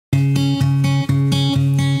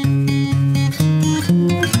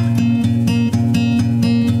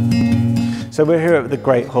So we're here at the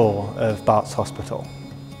Great Hall of Barts Hospital.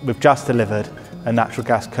 We've just delivered a natural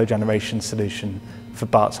gas cogeneration solution for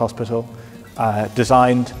Barts Hospital,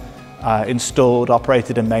 designed, installed,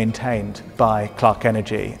 operated and maintained by Clarke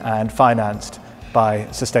Energy and financed by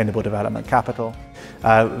Sustainable Development Capital.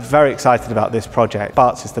 Very excited about this project.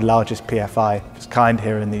 Barts is the largest PFI of its kind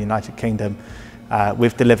here in the United Kingdom.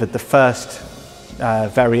 We've delivered the first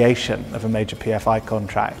variation of a major PFI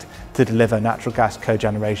contract to deliver natural gas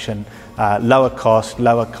cogeneration, lower cost,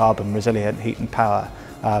 lower carbon resilient heat and power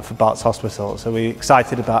for Barts Hospital. So we're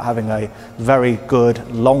excited about having a very good,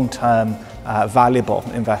 long-term, valuable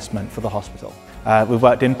investment for the hospital. We've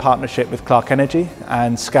worked in partnership with Clarke Energy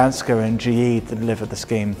and Skanska and GE to deliver the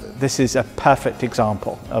scheme. This is a perfect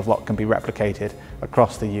example of what can be replicated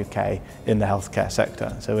across the UK in the healthcare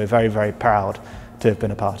sector. So we're very, very proud to have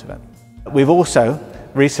been a part of it. We've also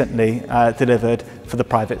recently delivered for the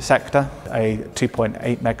private sector a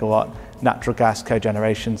 2.8 megawatt natural gas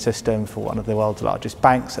cogeneration system for one of the world's largest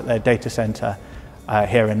banks at their data centre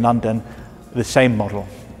here in London. The same model.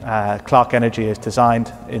 Clarke Energy is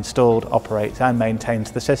designed, installed, operates and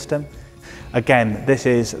maintains the system. Again, this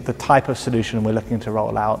is the type of solution we're looking to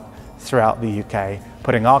roll out throughout the UK,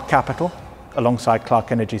 putting our capital alongside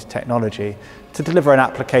Clarke Energy's technology to deliver an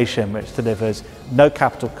application which delivers no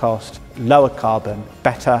capital cost, lower carbon,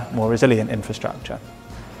 better, more resilient infrastructure.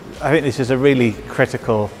 I think this is a really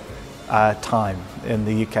critical time in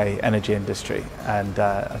the UK energy industry, and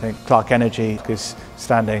I think Clarke Energy is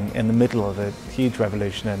standing in the middle of a huge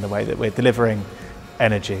revolution in the way that we're delivering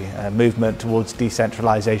energy, a movement towards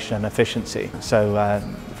decentralisation and efficiency. So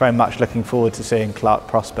very much looking forward to seeing Clarke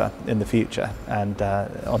prosper in the future and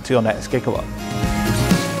on to your next gigawatt.